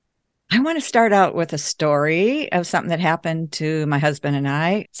I want to start out with a story of something that happened to my husband and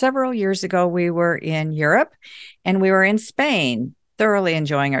I. Several years ago, we were in Europe and we were in Spain, thoroughly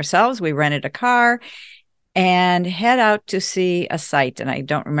enjoying ourselves. We rented a car and head out to see a site. And I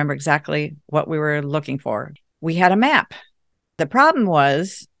don't remember exactly what we were looking for. We had a map. The problem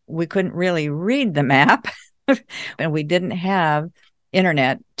was we couldn't really read the map and we didn't have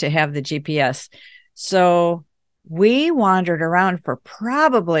internet to have the GPS. So we wandered around for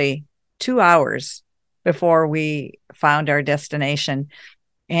probably 2 hours before we found our destination.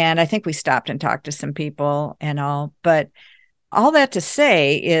 And I think we stopped and talked to some people and all. But all that to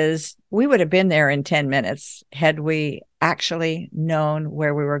say is we would have been there in 10 minutes had we actually known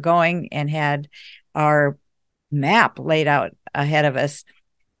where we were going and had our map laid out ahead of us.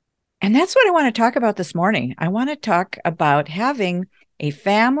 And that's what I want to talk about this morning. I want to talk about having a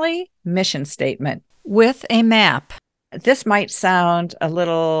family mission statement with a map. This might sound a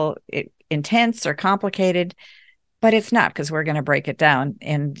little intense or complicated, but it's not, because we're going to break it down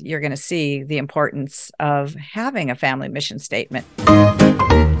and you're going to see the importance of having a family mission statement.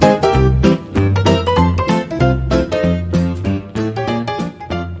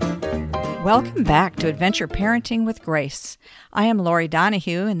 Welcome back to Adventure Parenting with Grace. I am Laurie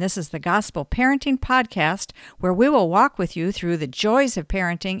Donahue, and this is the Gospel Parenting Podcast, where we will walk with you through the joys of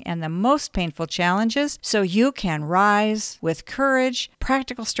parenting and the most painful challenges so you can rise with courage,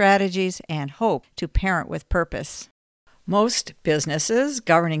 practical strategies, and hope to parent with purpose. Most businesses,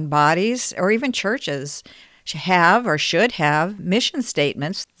 governing bodies, or even churches have or should have mission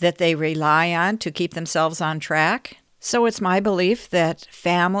statements that they rely on to keep themselves on track. So it's my belief that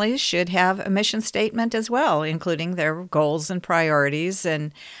families should have a mission statement as well, including their goals and priorities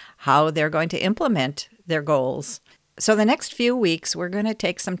and how they're going to implement their goals. So the next few weeks, we're going to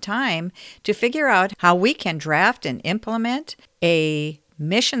take some time to figure out how we can draft and implement a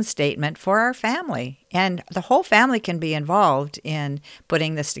mission statement for our family. And the whole family can be involved in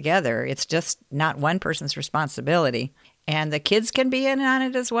putting this together. It's just not one person's responsibility. And the kids can be in on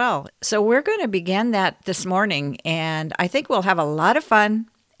it as well. So we're going to begin that this morning, and I think we'll have a lot of fun,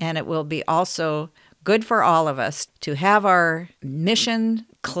 and it will be also good for all of us to have our mission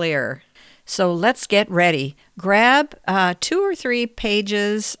clear. So let's get ready. Grab 2 or 3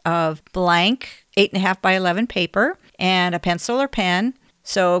 pages of blank 8.5 by 11 paper and a pencil or pen.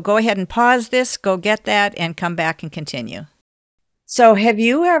 So go ahead and pause this, go get that, and come back and continue. So have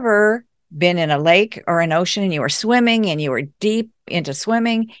you ever been in a lake or an ocean and you were swimming and you were deep into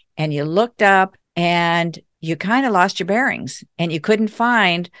swimming and you looked up and you kind of lost your bearings and you couldn't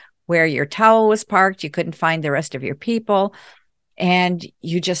find where your towel was parked, you couldn't find the rest of your people, and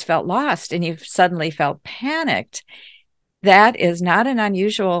you just felt lost and you suddenly felt panicked? That is not an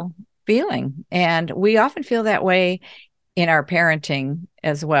unusual feeling, and we often feel that way in our parenting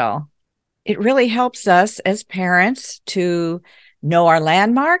as well. It really helps us as parents to know our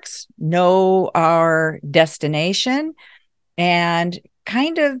landmarks, know our destination, and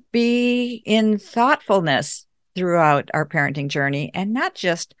kind of be in thoughtfulness throughout our parenting journey and not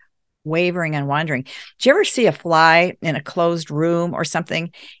just wavering and wandering. Do you ever see a fly in a closed room or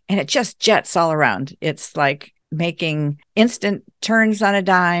something and it just jets all around? It's like making instant turns on a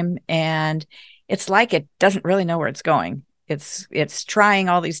dime, and it's like it doesn't really know where it's going. It's trying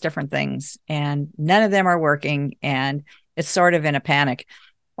all these different things and none of them are working, and it's sort of in a panic.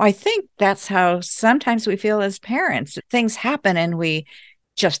 Well, I think that's how sometimes we feel as parents. Things happen and we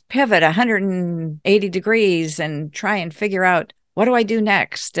just pivot 180 degrees and try and figure out, what do I do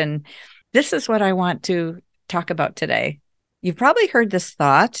next? And this is what I want to talk about today. You've probably heard this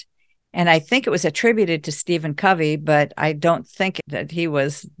thought, and I think it was attributed to Stephen Covey, but I don't think that he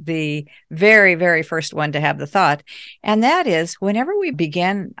was the very, very first one to have the thought. And that is, whenever we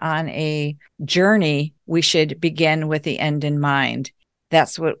begin on a journey, we should begin with the end in mind.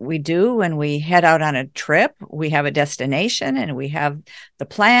 That's what we do when we head out on a trip. We have a destination and we have the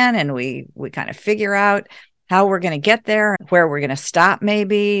plan, and we kind of figure out how we're going to get there, where we're going to stop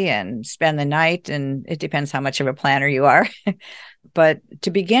maybe and spend the night. And it depends how much of a planner you are. But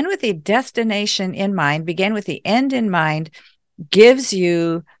to begin with the destination in mind, begin with the end in mind, gives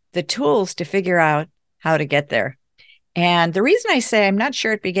you the tools to figure out how to get there. And the reason I say I'm not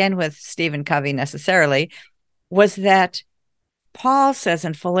sure it began with Stephen Covey necessarily was that Paul says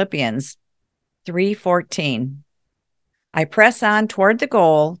in Philippians 3:14, I press on toward the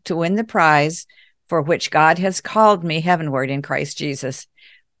goal to win the prize for which God has called me heavenward in Christ Jesus.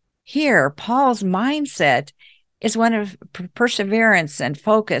 Here, Paul's mindset is one of perseverance and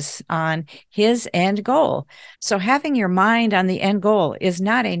focus on his end goal. So having your mind on the end goal is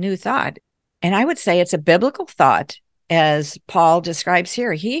not a new thought. And I would say it's a biblical thought. as Paul describes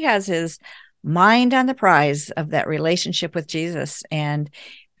here. He has his mind on the prize of that relationship with Jesus, and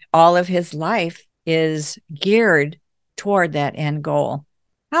all of his life is geared toward that end goal.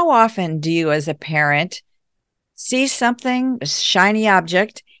 How often do you, as a parent, see something, a shiny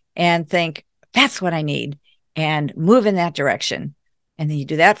object, and think, that's what I need, and move in that direction? And then you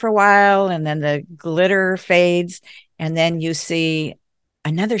do that for a while, and then the glitter fades, and then you see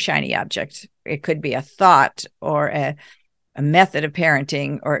another shiny object. It could be a thought or a method of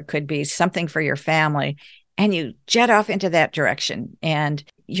parenting, or it could be something for your family. And you jet off into that direction, and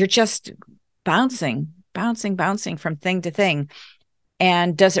you're just bouncing from thing to thing.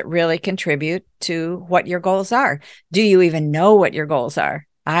 And does it really contribute to what your goals are? Do you even know what your goals are?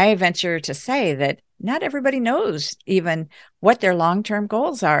 I venture to say that not everybody knows even what their long-term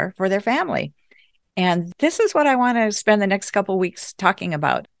goals are for their family. And this is what I want to spend the next couple of weeks talking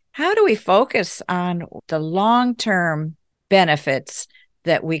about. How do we focus on the long-term benefits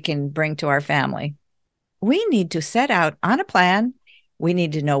that we can bring to our family? We need to set out on a plan. We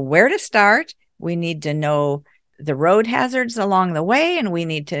need to know where to start. We need to know the road hazards along the way, and we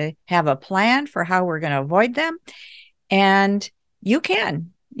need to have a plan for how we're going to avoid them. And you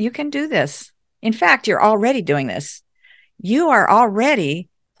can do this. In fact, you're already doing this. You are already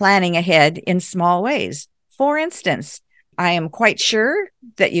planning ahead in small ways. For instance, I am quite sure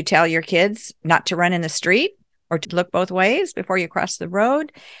that you tell your kids not to run in the street or to look both ways before you cross the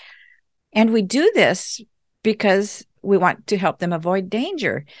road. And we do this because we want to help them avoid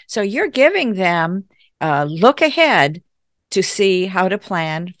danger. So you're giving them a look ahead to see how to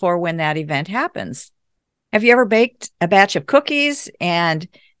plan for when that event happens. Have you ever baked a batch of cookies, and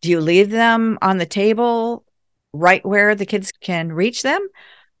do you leave them on the table right where the kids can reach them?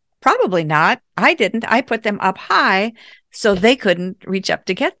 Probably not. I didn't. I put them up high so they couldn't reach up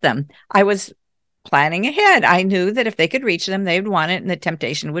to get them. I was planning ahead. I knew that if they could reach them, they would want it, and the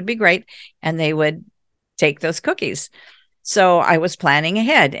temptation would be great, and they would take those cookies. So I was planning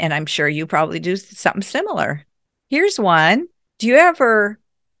ahead, and I'm sure you probably do something similar. Here's one. Do you ever,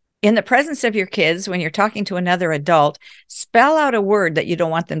 in the presence of your kids, when you're talking to another adult, spell out a word that you don't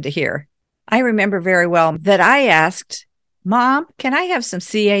want them to hear? I remember very well that I asked, Mom, can I have some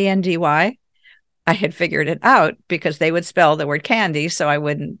candy? I had figured it out because they would spell the word candy, so I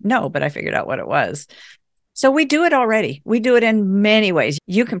wouldn't know, but I figured out what it was. So we do it already. We do it in many ways.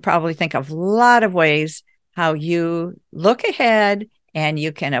 You can probably think of a lot of ways how you look ahead, and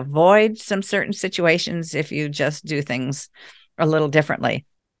you can avoid some certain situations if you just do things a little differently.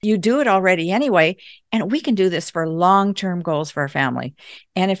 You do it already anyway, and we can do this for long-term goals for our family.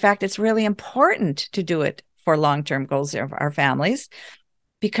 And in fact, it's really important to do it for long-term goals of our families,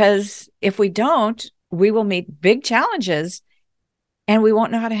 because if we don't, we will meet big challenges and we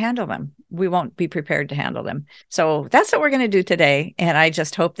won't know how to handle them. We won't be prepared to handle them. So that's what we're going to do today. And I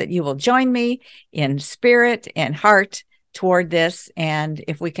just hope that you will join me in spirit and heart toward this. And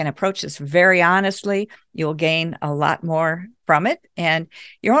if we can approach this very honestly, you'll gain a lot more from it. And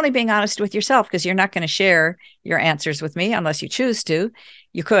you're only being honest with yourself, because you're not going to share your answers with me unless you choose to.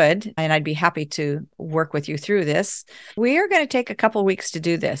 You could, and I'd be happy to work with you through this. We are going to take a couple weeks to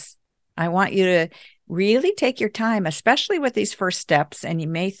do this. I want you to really take your time, especially with these first steps. And you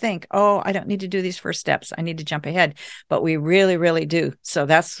may think, oh, I don't need to do these first steps. I need to jump ahead. But we really, really do. So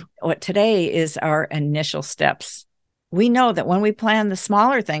that's what today is, our initial steps. We know that when we plan the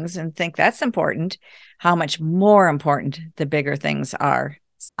smaller things and think that's important, how much more important the bigger things are.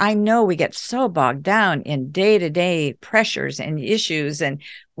 I know we get so bogged down in day-to-day pressures and issues, and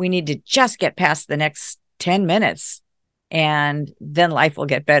we need to just get past the next 10 minutes, and then life will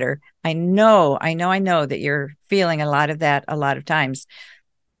get better. I know that you're feeling a lot of that a lot of times.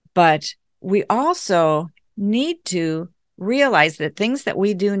 But we also need to realize that things that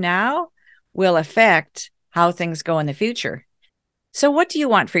we do now will affect how things go in the future. So what do you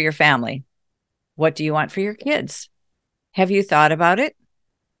want for your family? What do you want for your kids? Have you thought about it?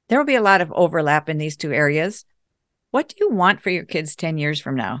 There will be a lot of overlap in these two areas. What do you want for your kids 10 years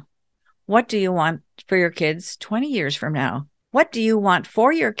from now? What do you want for your kids 20 years from now? What do you want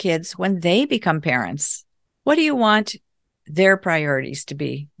for your kids when they become parents? What do you want their priorities to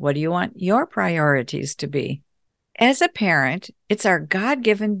be? What do you want your priorities to be? As a parent, it's our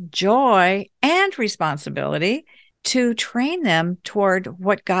God-given joy and responsibility to train them toward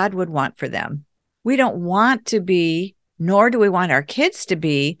what God would want for them. We don't want to be, nor do we want our kids to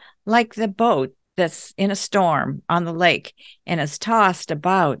be, like the boat that's in a storm on the lake and is tossed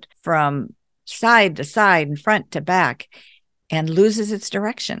about from side to side and front to back and loses its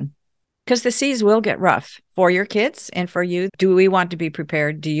direction. Because the seas will get rough for your kids and for you. Do we want to be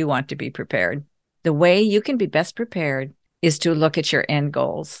prepared? Do you want to be prepared? The way you can be best prepared is to look at your end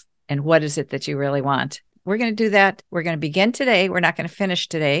goals and what is it that you really want. We're going to do that. We're going to begin today. We're not going to finish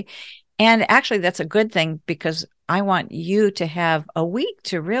today. And actually, that's a good thing because I want you to have a week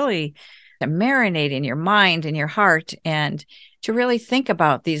to really marinate in your mind and your heart and to really think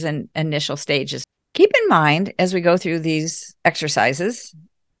about these initial stages. Keep in mind as we go through these exercises,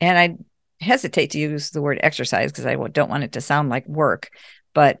 and I hesitate to use the word exercise because I don't want it to sound like work,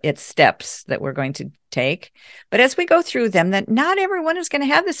 but it's steps that we're going to take. But as we go through them, that not everyone is going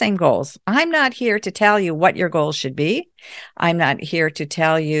to have the same goals. I'm not here to tell you what your goals should be. I'm not here to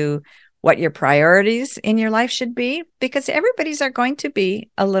tell you what your priorities in your life should be, because everybody's are going to be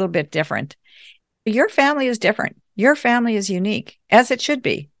a little bit different. Your family is different. Your family is unique, as it should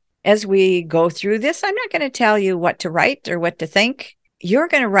be. As we go through this, I'm not going to tell you what to write or what to think. You're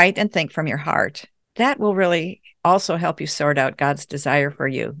going to write and think from your heart. That will really also help you sort out God's desire for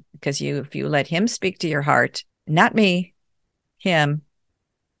you, because if you let him speak to your heart, not me, him,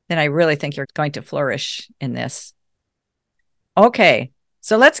 then I really think you're going to flourish in this. Okay,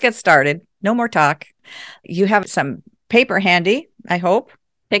 so let's get started. No more talk. You have some paper handy, I hope.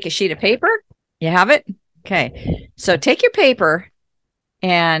 Take a sheet of paper. You have it? Okay, so take your paper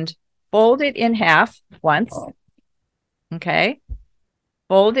and fold it in half once. Okay,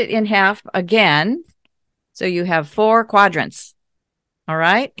 fold it in half again. So you have 4 quadrants. All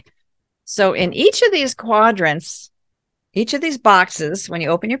right. So in each of these quadrants, each of these boxes, when you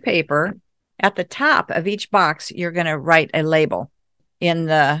open your paper, at the top of each box, you're going to write a label. In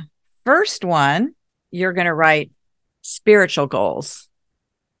the first one, you're going to write spiritual goals.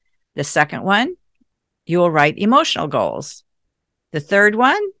 The second one, you will write emotional goals. The third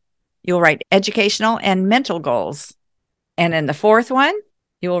one, you'll write educational and mental goals. And in the fourth one,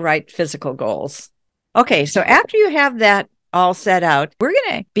 you will write physical goals. Okay, so after you have that all set out, we're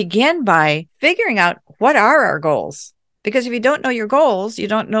going to begin by figuring out what are our goals. Because if you don't know your goals, you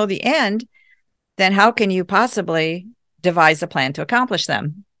don't know the end, then how can you possibly devise a plan to accomplish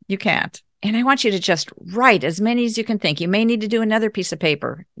them? You can't. And I want you to just write as many as you can think. You may need to do another piece of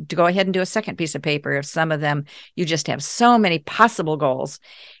paper, to go ahead and do a second piece of paper if some of them, you just have so many possible goals.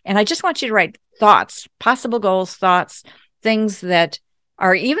 And I just want you to write thoughts, possible goals, thoughts, things that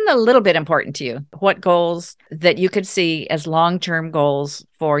are even a little bit important to you. What goals that you could see as long-term goals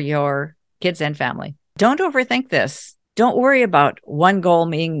for your kids and family. Don't overthink this. Don't worry about one goal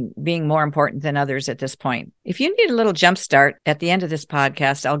being more important than others at this point. If you need a little jump start, at the end of this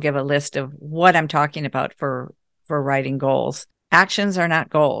podcast, I'll give a list of what I'm talking about for writing goals. Actions are not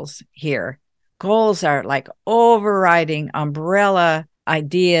goals here. Goals are like overriding umbrella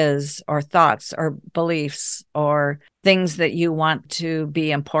ideas or thoughts or beliefs or things that you want to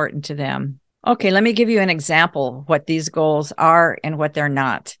be important to them. Okay, let me give you an example what these goals are and what they're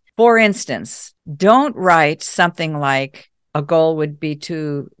not. For instance, don't write something like a goal would be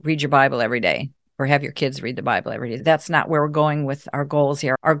to read your Bible every day or have your kids read the Bible every day. That's not where we're going with our goals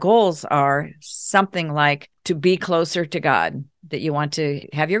here. Our goals are something like to be closer to God, that you want to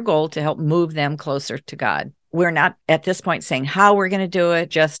have your goal to help move them closer to God. We're not at this point saying how we're going to do it,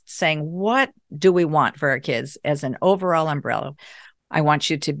 just saying what do we want for our kids as an overall umbrella. I want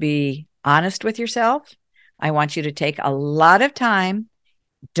you to be honest with yourself. I want you to take a lot of time.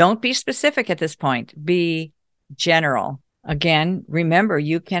 Don't be specific at this point. Be general. Again, remember,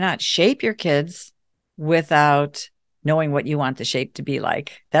 you cannot shape your kids without knowing what you want the shape to be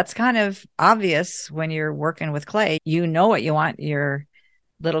like. That's kind of obvious when you're working with clay. You know what you want your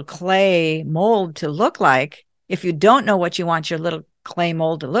little clay mold to look like. If you don't know what you want your little clay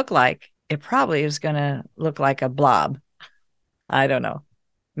mold to look like, it probably is going to look like a blob. I don't know.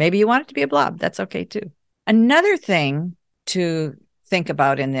 Maybe you want it to be a blob. That's okay too. Another thing to think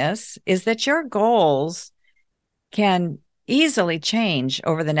about in this is that your goals can easily change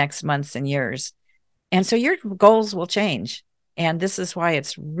over the next months and years. And so your goals will change. And this is why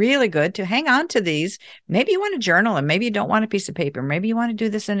it's really good to hang on to these. Maybe you want a journal and maybe you don't want a piece of paper. Maybe you want to do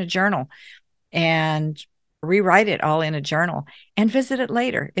this in a journal and rewrite it all in a journal and visit it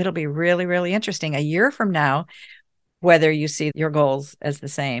later. It'll be really, really interesting a year from now, whether you see your goals as the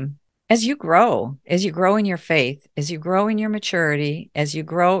same. As you grow in your faith, as you grow in your maturity, as you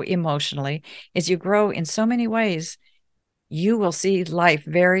grow emotionally, as you grow in so many ways, you will see life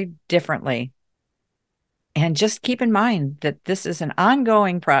very differently. And just keep in mind that this is an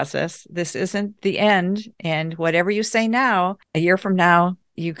ongoing process. This isn't the end. And whatever you say now, a year from now,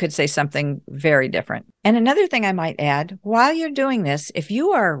 you could say something very different. And another thing I might add, while you're doing this, if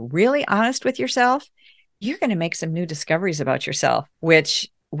you are really honest with yourself, you're going to make some new discoveries about yourself, which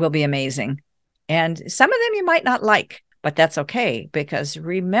will be amazing. And some of them you might not like, but that's okay. Because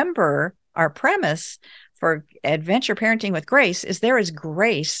remember, Our premise for Adventure Parenting with Grace is there is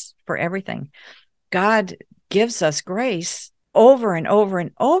grace for everything. God gives us grace over and over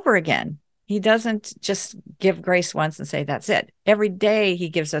and over again. He doesn't just give grace once and say, that's it. Every day he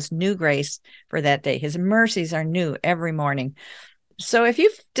gives us new grace for that day. His mercies are new every morning. So if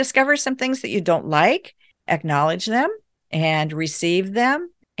you discover some things that you don't like, acknowledge them and receive them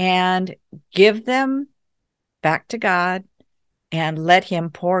and give them back to God and let him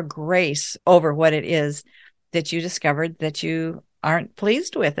pour grace over what it is that you discovered that you aren't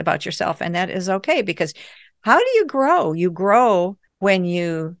pleased with about yourself. And that is okay, because how do you grow? You grow when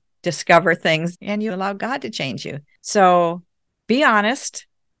you discover things and you allow God to change you. So be honest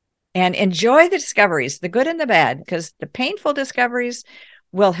and enjoy the discoveries, the good and the bad, because the painful discoveries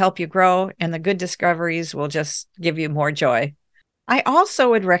will help you grow and the good discoveries will just give you more joy. I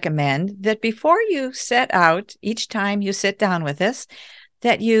also would recommend that before you set out, each time you sit down with us,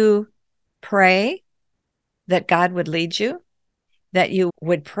 that you pray that God would lead you, that you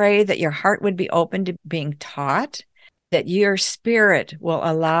would pray that your heart would be open to being taught, that your spirit will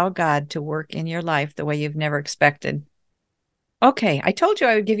allow God to work in your life the way you've never expected. Okay, I told you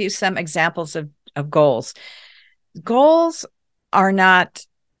I would give you some examples of goals. Goals are not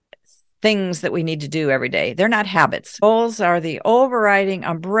things that we need to do every day. They're not habits. Goals are the overriding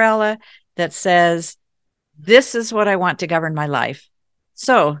umbrella that says, this is what I want to govern my life.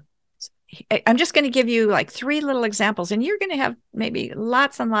 So I'm just going to give you like 3 little examples, and you're going to have maybe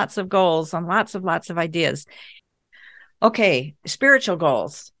lots and lots of goals and lots of ideas. Okay, spiritual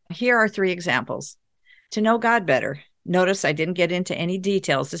goals. Here are 3 examples. To know God better. Notice I didn't get into any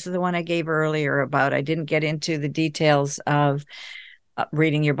details. This is the one I gave earlier about I didn't get into the details of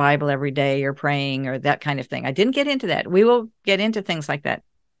reading your Bible every day or praying or that kind of thing. I didn't get into that. We will get into things like that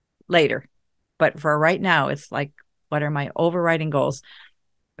later. But for right now, it's like, what are my overriding goals?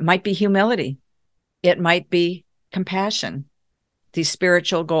 It might be humility. It might be compassion. These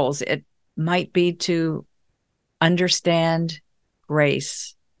spiritual goals. It might be to understand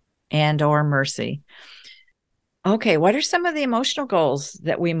grace and or mercy. Okay, what are some of the emotional goals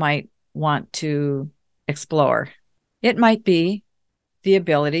that we might want to explore? It might be the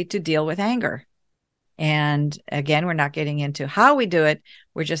ability to deal with anger. And again, we're not getting into how we do it.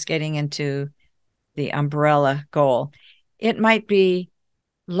 We're just getting into the umbrella goal. It might be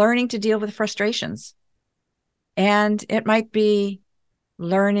learning to deal with frustrations. And it might be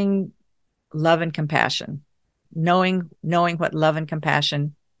learning love and compassion, knowing what love and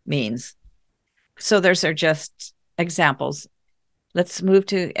compassion means. So those are just examples. Let's move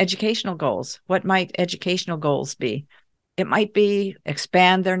to educational goals. What might educational goals be? It might be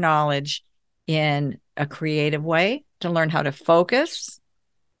expand their knowledge in a creative way to learn how to focus,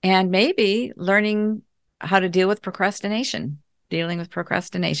 and maybe learning how to deal with procrastination, dealing with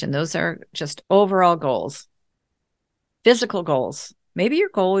procrastination. Those are just overall goals. Physical goals. Maybe your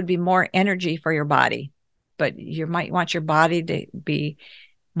goal would be more energy for your body, but you might want your body to be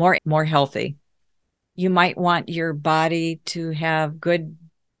more healthy. You might want your body to have good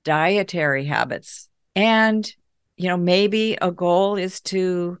dietary habits. And, maybe a goal is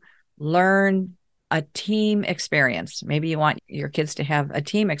to learn a team experience. Maybe you want your kids to have a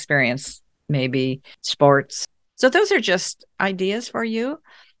team experience, maybe sports. So those are just ideas for you.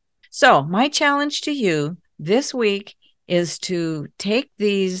 So my challenge to you this week is to take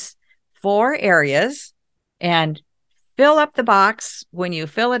these 4 areas and fill up the box. When you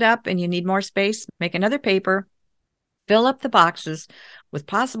fill it up and you need more space, make another paper, fill up the boxes with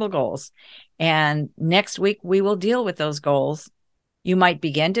possible goals. And next week, we will deal with those goals. You might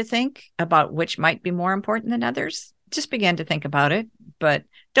begin to think about which might be more important than others. Just begin to think about it, but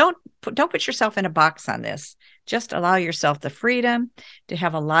don't put yourself in a box on this. Just allow yourself the freedom to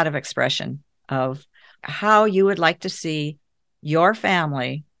have a lot of expression of how you would like to see your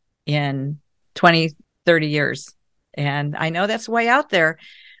family in 20, 30 years. And I know that's way out there,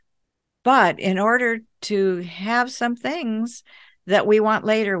 but in order to have some things that we want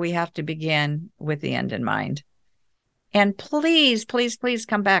later, we have to begin with the end in mind. And please, please, please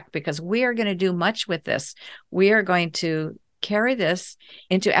come back, because we are going to do much with this. We are going to carry this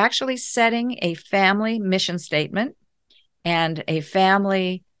into actually setting a family mission statement and a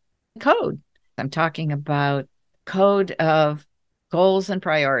family code. I'm talking about code of goals and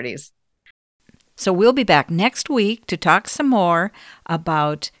priorities. So we'll be back next week to talk some more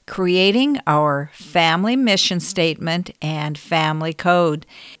about creating our family mission statement and family code.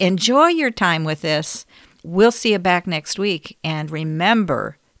 Enjoy your time with this. We'll see you back next week. And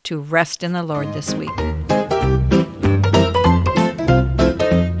remember to rest in the Lord this week.